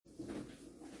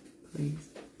please.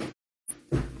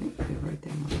 I think they're right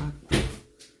there in my pocket.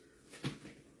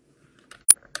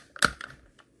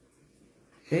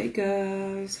 Hey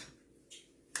guys.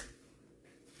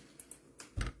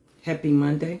 Happy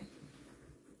Monday.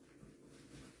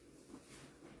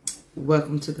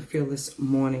 Welcome to the Fearless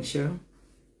Morning Show,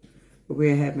 where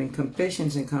we're having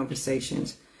confessions and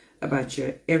conversations about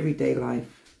your everyday life.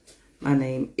 My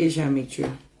name is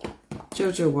Yamitra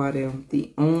Jojo Waddell,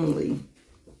 the only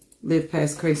Live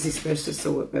Past Crazy specialist.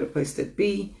 So what better place to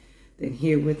be than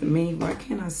here with me? Why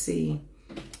can't I see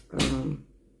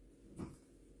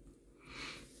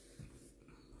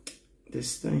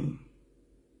this thing?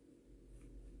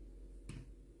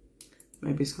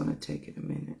 Maybe it's going to take it a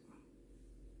minute.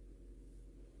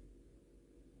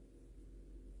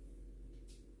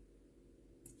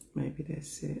 Maybe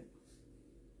that's it.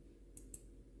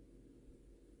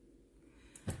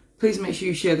 Please make sure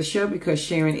you share the show because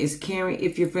sharing is caring.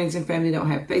 If your friends and family don't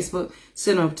have Facebook,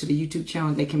 send them over to the YouTube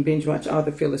channel. They can binge watch all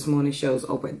the Fearless Morning shows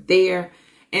over there.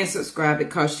 And subscribe.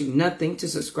 It costs you nothing to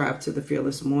subscribe to the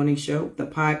Fearless Morning Show, the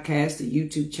podcast, the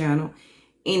YouTube channel,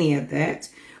 any of that.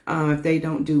 If they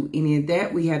don't do any of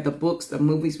that, we have the books, the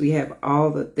movies, we have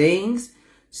all the things.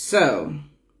 So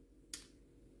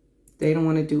they don't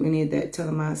want to do any of that. Tell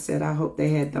them I said I hope they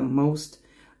had the most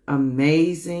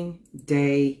amazing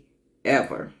day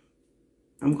ever.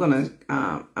 I'm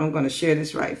gonna share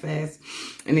this right fast.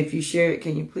 And if you share it,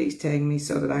 can you please tag me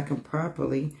so that I can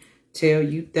properly tell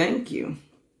you thank you?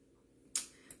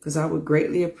 Because I would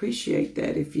greatly appreciate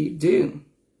that if you do.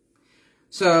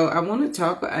 So I want to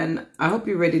talk, and I hope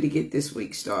you're ready to get this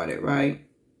week started, right?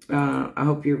 I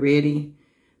hope you're ready.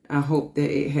 I hope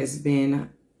that it has been,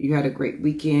 you had a great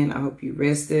weekend. I hope you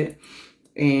rested.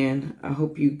 And I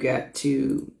hope you got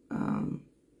to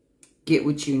get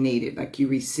what you needed, like you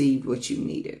received what you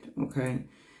needed, okay?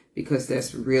 Because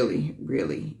that's really,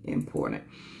 really important.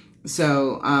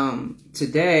 So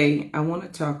today I want to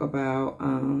talk about,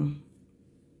 and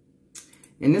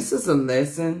this is a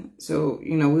lesson. So,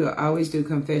 you know, we'll always do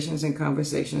confessions and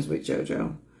conversations with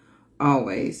JoJo,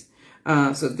 always.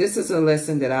 So this is a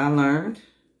lesson that I learned.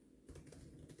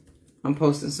 I'm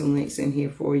posting some links in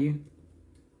here for you.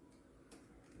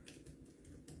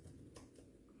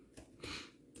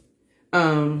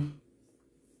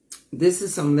 This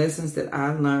is some lessons that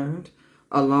I learned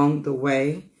along the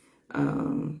way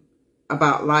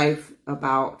about life,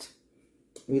 about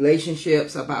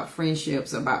relationships, about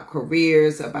friendships, about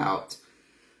careers, about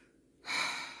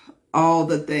all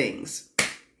the things.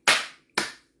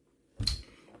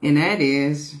 And that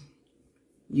is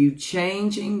you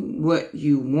changing what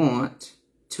you want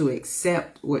to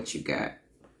accept what you got.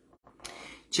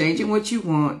 Changing what you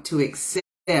want to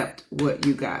accept what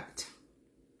you got.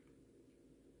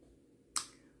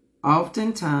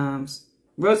 Oftentimes,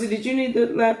 Rosie, did you need the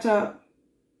laptop?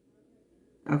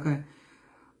 Okay.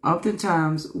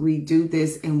 Oftentimes we do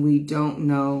this and we don't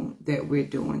know that we're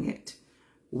doing it.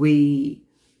 We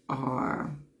are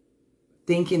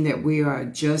thinking that we are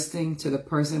adjusting to the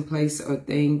person, place, or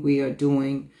thing we are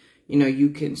doing. You know, you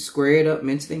can square it up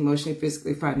mentally, emotionally,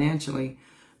 physically, financially.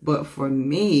 But for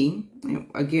me,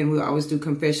 again, we always do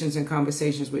confessions and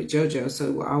conversations with JoJo. So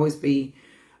it will always be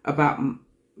about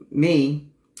me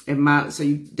and my, so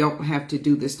you don't have to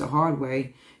do this the hard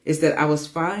way. Is that I was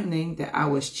finding that I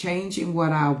was changing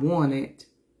what I wanted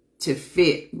to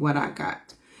fit what I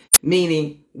got.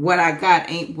 Meaning what I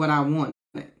got ain't what I wanted.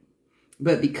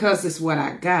 But because it's what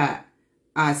I got,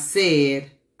 I said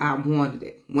I wanted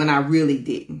it when I really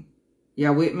didn't.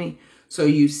 Y'all with me? So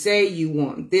you say you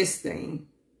want this thing,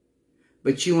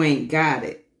 but you ain't got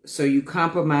it. So you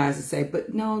compromise and say,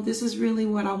 but no, this is really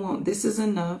what I want. This is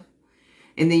enough.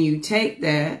 And then you take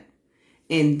that.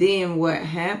 And then what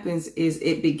happens is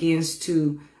it begins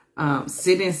to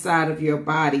sit inside of your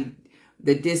body,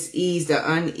 the dis-ease, the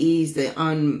unease, the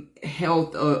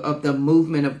unhealth of the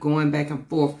movement of going back and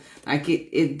forth. Like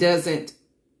it doesn't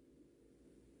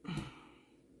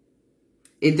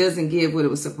give what it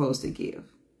was supposed to give.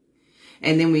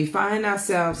 And then we find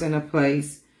ourselves in a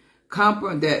place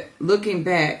that looking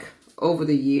back over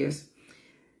the years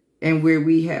and where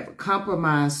we have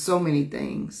compromised so many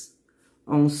things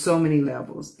on so many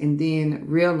levels, and then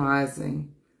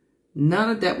realizing none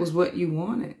of that was what you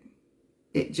wanted.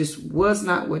 It just was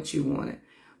not what you wanted.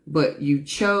 But you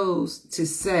chose to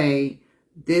say,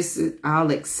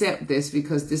 I'll accept this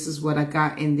because this is what I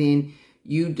got. And then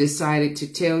you decided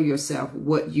to tell yourself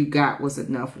what you got was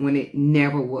enough when it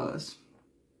never was.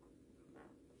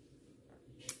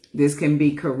 This can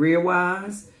be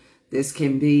career-wise. This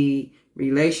can be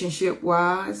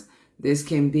relationship-wise. This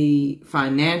can be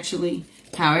financially.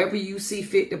 However you see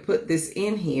fit to put this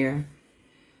in here,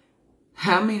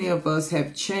 How many of us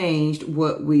have changed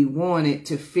what we wanted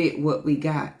to fit what we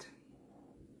got?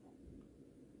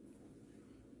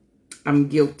 I'm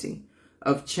guilty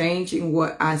of changing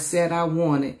what I said I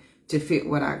wanted to fit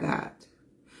what I got.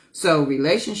 So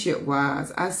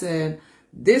relationship-wise, I said,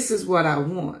 this is what I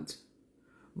want.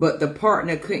 But the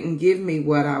partner couldn't give me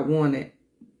what I wanted.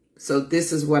 So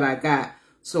this is what I got.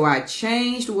 So I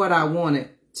changed what I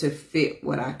wanted to fit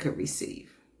what I could receive.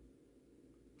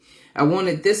 I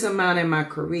wanted this amount in my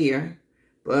career,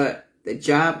 but the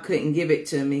job couldn't give it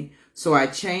to me. So I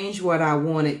changed what I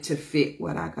wanted to fit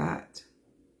what I got.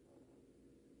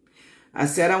 I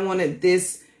said I wanted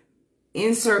this,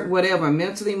 insert whatever,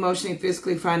 mentally, emotionally,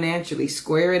 physically, financially,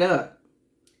 square it up.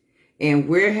 And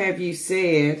where have you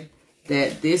said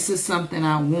that this is something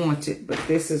I wanted, but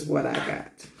this is what I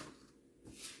got?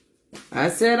 I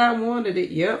said I wanted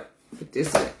it, yep, but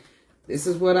this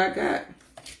is what I got.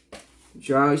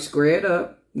 Draw, square it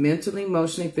up, mentally,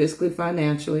 emotionally, physically,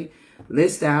 financially.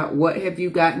 List out what have you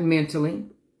gotten mentally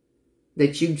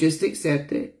that you just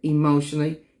accepted,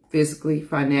 emotionally, physically,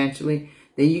 financially.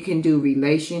 Then you can do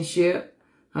relationship,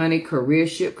 honey,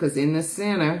 careership, because in the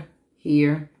center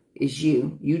here is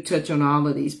you. You touch on all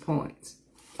of these points.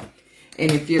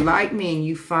 And if you're like me and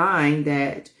you find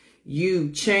that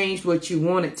you changed what you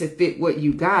wanted to fit what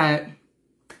you got,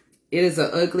 it is an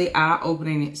ugly,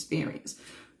 eye-opening experience.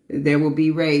 There will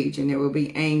be rage, and there will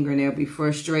be anger, and there will be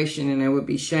frustration, and there will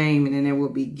be shame, and then there will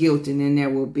be guilt, and then there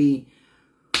will be,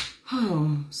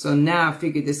 oh, so now I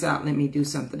figured this out. Let me do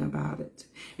something about it.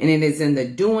 And it is in the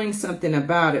doing something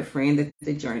about it, friend, that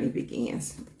the journey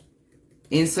begins.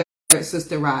 Insert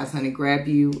Sister Rise, honey. Grab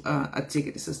you a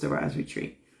ticket to Sister Rise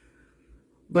retreat.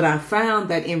 But I found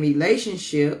that in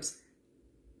relationships,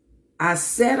 I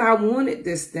said I wanted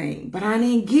this thing, but I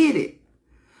didn't get it.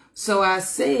 So I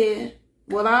said,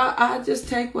 well, I'll just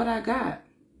take what I got.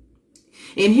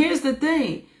 And here's the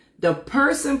thing. The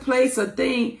person, place, or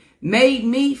thing made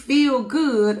me feel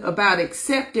good about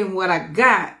accepting what I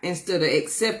got instead of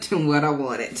accepting what I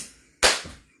wanted.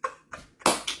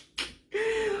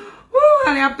 Woo,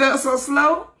 honey, I felt so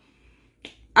slow.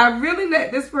 I really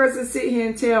let this person sit here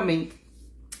and tell me,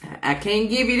 I can't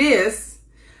give you this.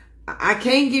 I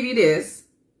can't give you this.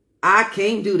 I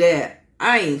can't do that.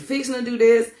 I ain't fixing to do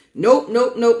this. Nope,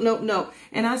 nope, nope, nope, nope.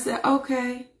 And I said,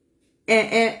 okay.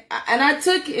 And I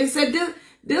took it and said,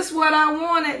 this what I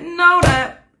wanted. No,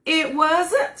 that it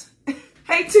wasn't.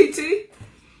 Hey, TT.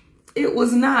 It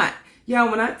was not. Y'all,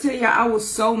 when I tell you I was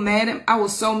so mad,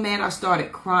 I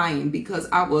started crying because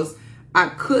I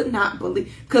could not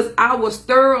believe, because I was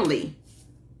thoroughly,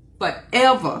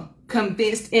 forever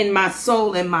convinced in my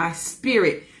soul and my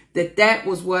spirit that that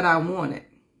was what I wanted.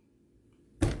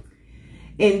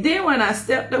 And then when I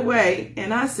stepped away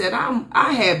and I said,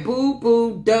 I had boo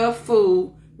boo duh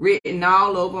fool written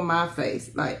all over my face.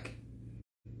 Like,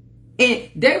 and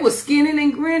they were skinning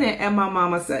and grinning. And my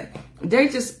mama said, they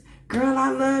just, girl, I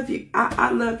love you.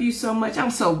 I love you so much. I'm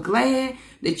so glad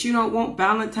that you don't want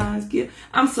Valentine's gift.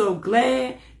 I'm so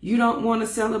glad you don't want to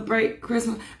celebrate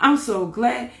Christmas. I'm so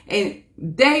glad. And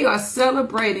they are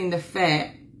celebrating the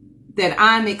fact that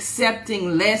I'm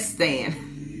accepting less than.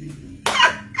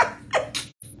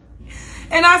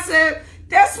 And I said,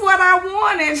 that's what I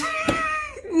wanted.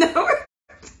 No.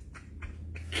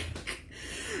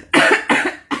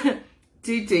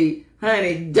 TT,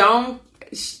 honey, don't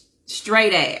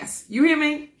straight ass. You hear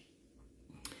me?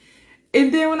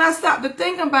 And then when I stopped to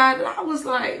think about it, I was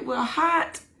like, well,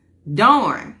 hot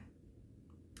darn.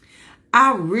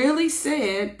 I really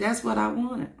said that's what I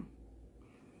wanted.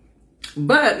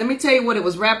 But let me tell you what it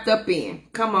was wrapped up in.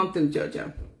 Come on through,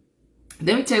 JoJo.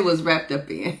 Let me tell you what it was wrapped up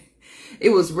in. It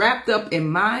was wrapped up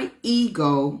in my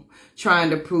ego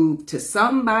trying to prove to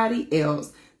somebody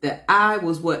else that I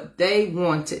was what they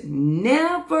wanted.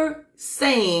 Never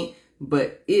saying,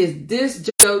 but is this,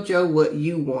 JoJo, what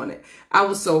you wanted? I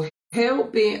was so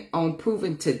hell-bent on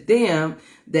proving to them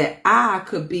that I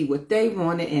could be what they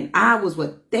wanted and I was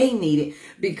what they needed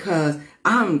because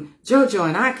I'm JoJo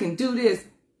and I can do this.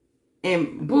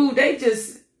 And boo, they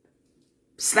just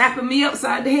slapping me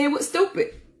upside the head with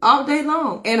stupid all day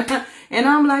long. And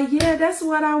I'm like, yeah, that's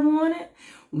what I wanted.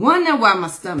 Wonder why my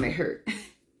stomach hurt.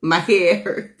 My head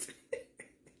hurt.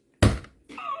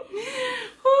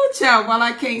 Oh, child, while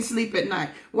I can't sleep at night.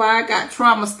 Why I got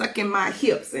trauma stuck in my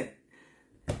hips.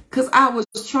 Because I was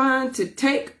trying to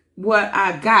take what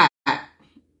I got.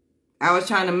 I was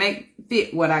trying to make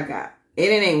fit what I got. And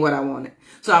it ain't what I wanted.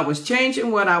 So I was changing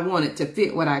what I wanted to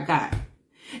fit what I got.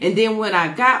 And then when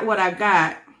I got what I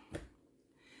got,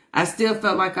 I still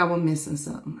felt like I was missing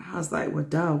something. I was like, well,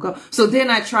 doggone. So then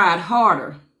I tried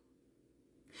harder.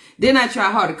 Then I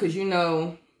try harder because,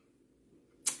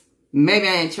 maybe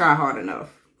I ain't try hard enough.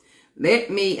 Let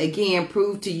me again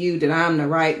prove to you that I'm the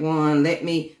right one. Let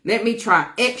me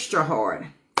try extra hard.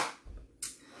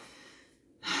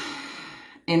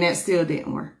 And that still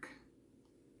didn't work.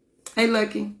 Hey,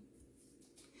 Lucky.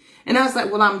 And I was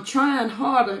like, well, I'm trying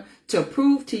harder to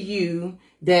prove to you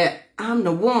that I'm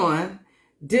the one.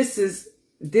 This is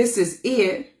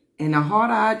it. And the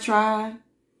harder I tried,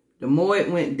 the more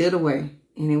it went that away.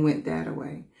 And it went that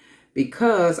away.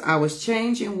 Because I was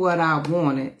changing what I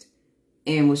wanted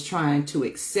and was trying to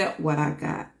accept what I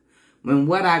got. When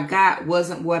what I got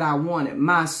wasn't what I wanted.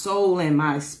 My soul and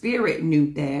my spirit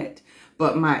knew that.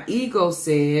 But my ego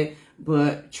said,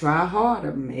 but try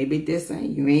harder. Maybe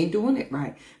you ain't doing it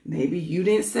right. Maybe you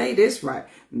didn't say this right.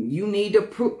 You need to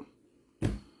prove.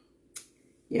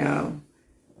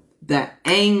 The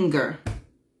anger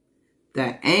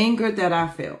that I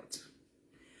felt,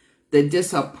 the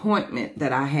disappointment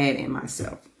that I had in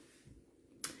myself.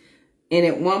 And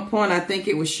at one point, I think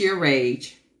it was sheer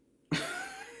rage,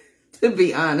 to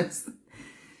be honest.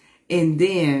 And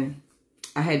then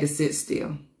I had to sit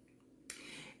still.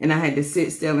 And I had to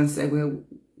sit still and say, well,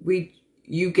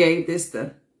 you gave this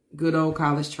the good old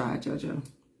college try, JoJo.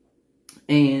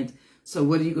 And so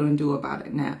what are you going to do about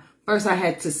it now? First, I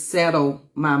had to settle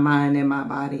my mind and my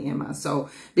body and my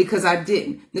soul because I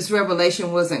didn't. This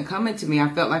revelation wasn't coming to me. I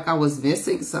felt like I was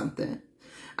missing something.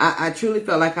 I truly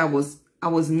felt like I was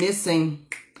missing.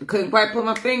 I couldn't quite put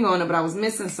my finger on it, but I was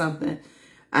missing something.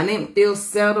 I didn't feel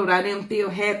settled. I didn't feel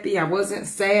happy. I wasn't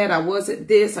sad. I wasn't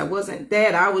this. I wasn't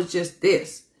that. I was just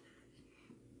this.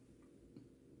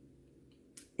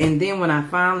 And then when I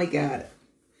finally got it,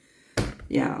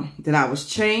 that I was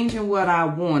changing what I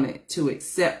wanted to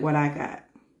accept what I got.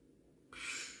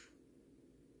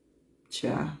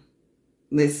 Child,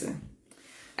 listen,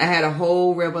 I had a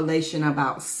whole revelation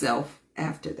about self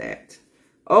after that.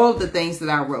 All the things that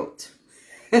I wrote.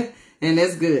 And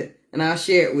that's good. And I'll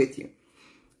share it with you.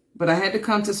 But I had to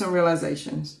come to some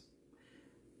realizations.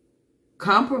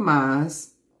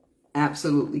 Compromise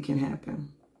absolutely can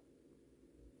happen.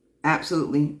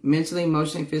 Absolutely. Mentally,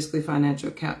 emotionally, physically,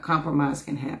 financially, compromise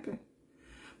can happen.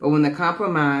 But when the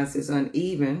compromise is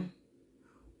uneven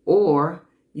or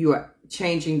you are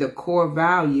changing the core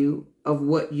value of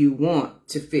what you want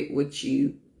to fit what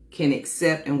you can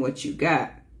accept and what you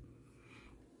got.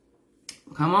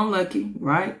 Come on, Lucky,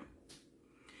 right?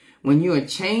 When you are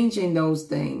changing those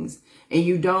things and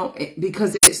you don't,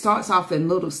 because it starts off in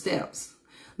little steps.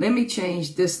 Let me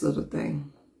change this little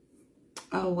thing.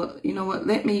 Oh, well, you know what?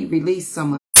 Let me release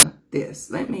some of this.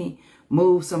 Let me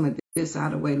move some of this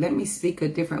out of the way. Let me speak a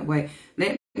different way.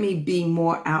 Let me be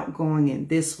more outgoing in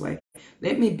this way.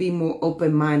 Let me be more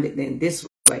open-minded than this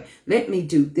way. Let me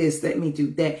do this. Let me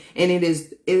do that. And it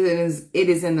is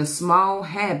in the small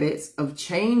habits of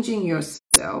changing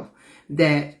yourself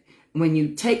that when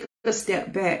you take a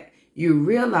step back, you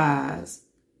realize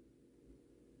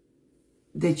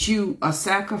that you are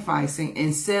sacrificing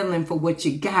and settling for what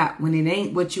you got when it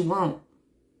ain't what you want.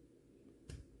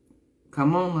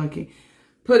 Come on, Lucky.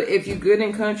 If you're good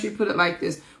in country, put it like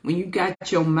this. When you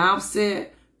got your mouth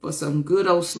set for some good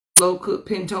old slow cooked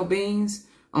pinto beans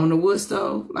on the wood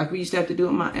stove, like we used to have to do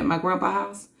at my grandpa's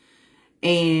house,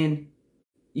 and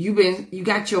you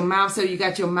got your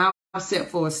mouth set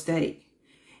for a steak,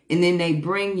 and then they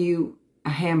bring you a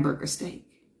hamburger steak.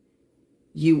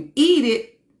 You eat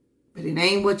it, but it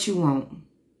ain't what you want.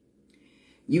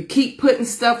 You keep putting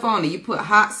stuff on it. You put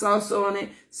hot sauce on it,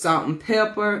 salt and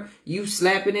pepper. You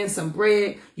slap it in some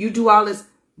bread. You do all this,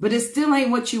 but it still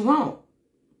ain't what you want.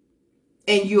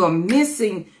 And you are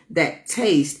missing that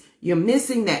taste. You're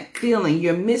missing that feeling.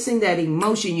 You're missing that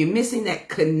emotion. You're missing that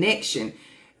connection.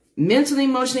 Mentally,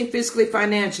 emotionally, physically,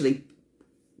 financially.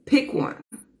 Pick one.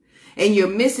 And you're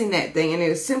missing that thing. And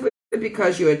it's simply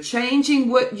because you're changing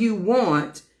what you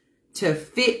want to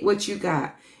fit what you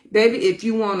got. Baby, if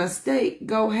you want a steak,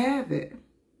 go have it.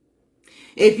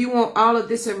 If you want all of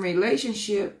this in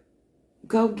relationship,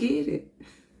 go get it.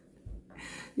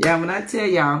 Yeah, when I tell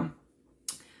y'all,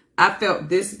 I felt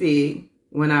this big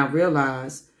when I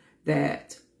realized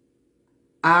that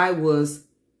I was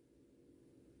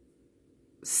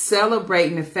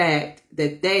celebrating the fact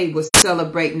that they was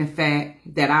celebrating the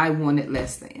fact that I wanted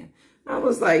less than. I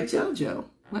was like, JoJo,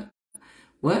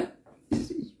 what?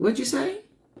 What'd you say?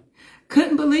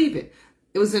 Couldn't believe it.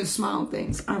 It was in small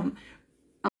things. I'm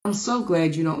so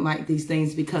glad you don't like these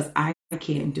things because I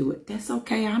can't do it. That's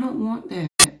okay. I don't want that.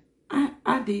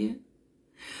 I did.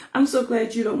 I'm so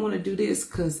glad you don't want to do this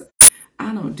because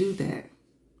I don't do that.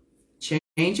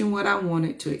 Changing what I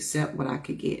wanted to accept what I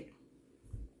could get.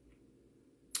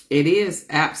 It is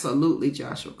absolutely,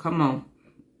 Joshua. Come on.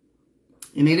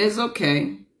 And it is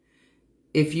okay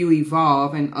if you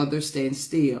evolve and others stand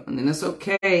still. And then it's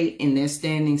okay in their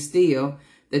standing still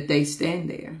that they stand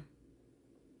there.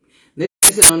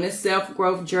 Listen, on this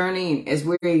self-growth journey, and as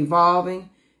we're evolving,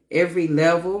 every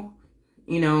level,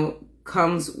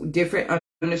 comes different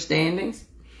understandings.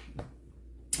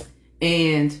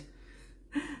 And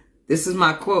this is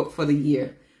my quote for the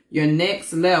year. Your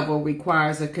next level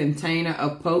requires a container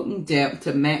of potent depth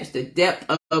to match the depth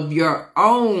of your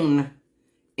own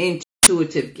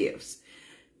intuitive gifts.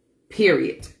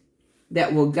 Period.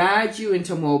 That will guide you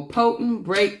into more potent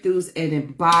breakthroughs and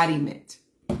embodiment.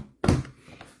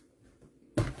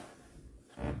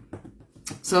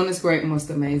 So on this great, most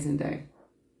amazing day.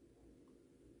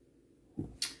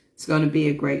 It's going to be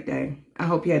a great day. I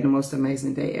hope you had the most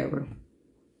amazing day ever.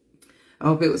 I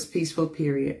hope it was peaceful,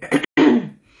 period.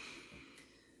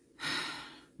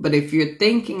 But if you're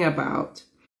thinking about,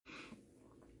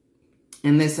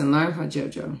 and listen, learn from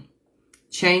JoJo,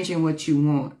 changing what you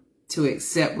want to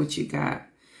accept what you got,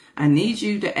 I need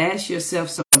you to ask yourself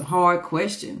some hard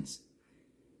questions.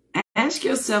 Ask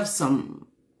yourself some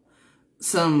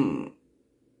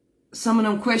of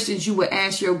them questions you would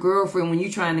ask your girlfriend when you're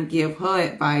trying to give her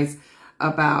advice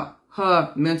about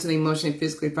her mentally, emotionally,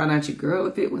 physically, financially. Girl,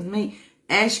 if it was me,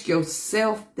 ask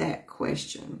yourself that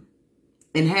question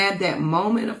and have that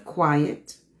moment of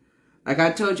quiet. Like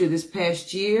I told you, this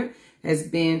past year has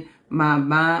been my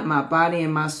mind, my body,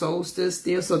 and my soul stood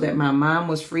still so that my mind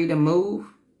was free to move.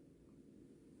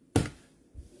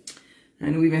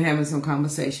 And we've been having some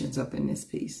conversations up in this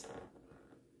piece.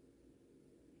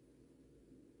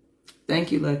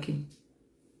 Thank you, Lucky.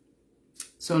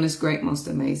 So on this great, most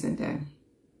amazing day,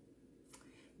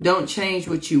 don't change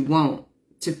what you want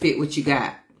to fit what you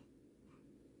got.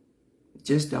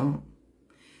 Just don't.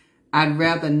 I'd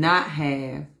rather not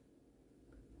have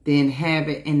than have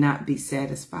it and not be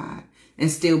satisfied and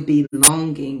still be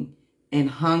longing and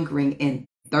hungering and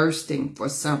thirsting for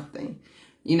something.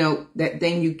 That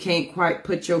thing you can't quite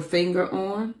put your finger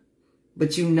on,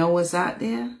 but you know it's out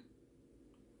there.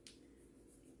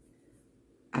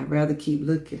 I'd rather keep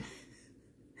looking.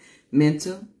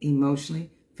 Mental,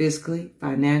 emotionally, physically,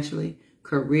 financially,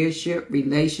 careership,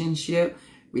 relationship,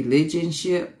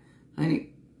 religionship, honey,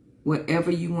 whatever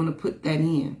you want to put that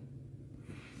in.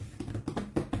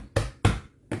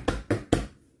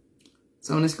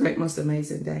 So on this great, most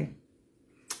amazing day,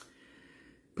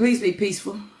 please be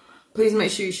peaceful. Please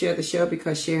make sure you share the show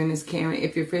because sharing is caring.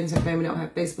 If your friends and family don't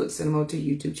have Facebook, send them over to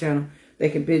the YouTube channel. They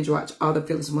can binge watch all the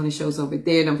Fearless Morning shows over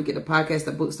there. Don't forget the podcast,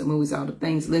 the books, the movies, all the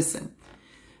things. Listen,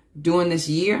 during this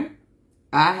year,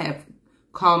 I have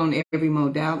called on every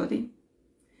modality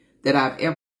that I've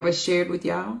ever shared with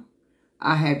y'all.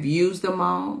 I have used them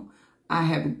all. I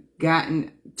have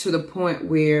gotten to the point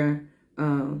where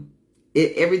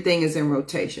everything is in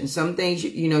rotation. Some things,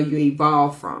 you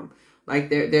evolve from. Like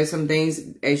there's some things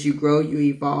as you grow, you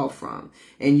evolve from.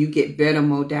 And you get better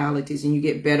modalities and you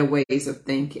get better ways of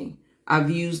thinking.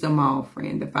 I've used them all,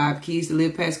 friend. The 5 keys to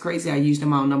live past crazy, I used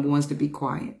them all. Number 1 is to be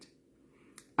quiet.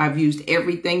 I've used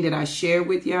everything that I share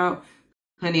with y'all.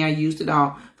 Honey, I used it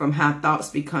all, from how thoughts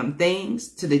become things,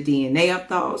 to the DNA of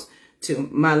thoughts, to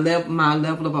my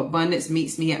level of abundance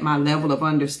meets me at my level of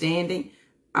understanding.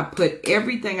 I put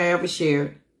everything I ever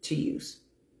shared to use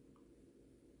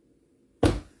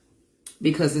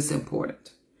because it's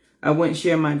important. I wouldn't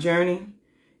share my journey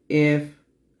if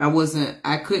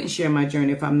I couldn't share my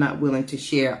journey if I'm not willing to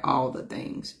share all the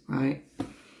things, right?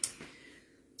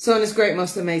 So on this great,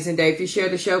 most amazing day, if you share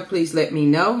the show, please let me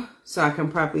know so I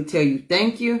can properly tell you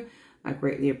thank you. I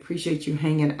greatly appreciate you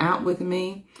hanging out with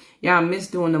me. Yeah, I miss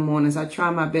doing the mornings. I try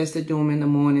my best to do them in the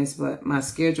mornings, but my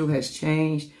schedule has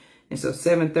changed. And so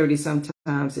 7:30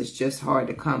 sometimes it's just hard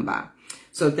to come by.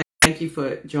 So thank you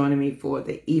for joining me for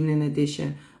the evening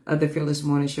edition of the Fearless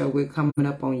Morning Show. We're coming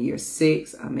up on year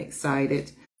 6. I'm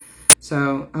excited.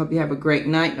 So I hope you have a great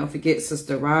night. Don't forget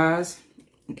Sister Roz.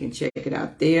 You can check it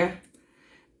out there.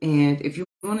 And if you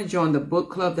want to join the book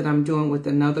club that I'm doing with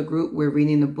another group, we're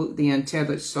reading the book, The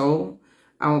Untethered Soul.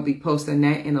 I will be posting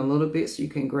that in a little bit, so you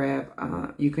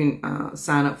can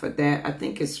sign up for that. I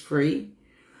think it's free,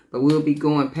 but we'll be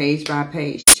going page by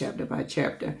page, chapter by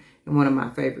chapter, in one of my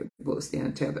favorite books, The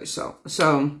Untethered Soul.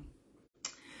 So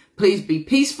please be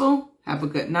peaceful. Have a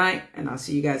good night, and I'll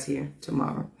see you guys here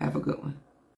tomorrow. Have a good one.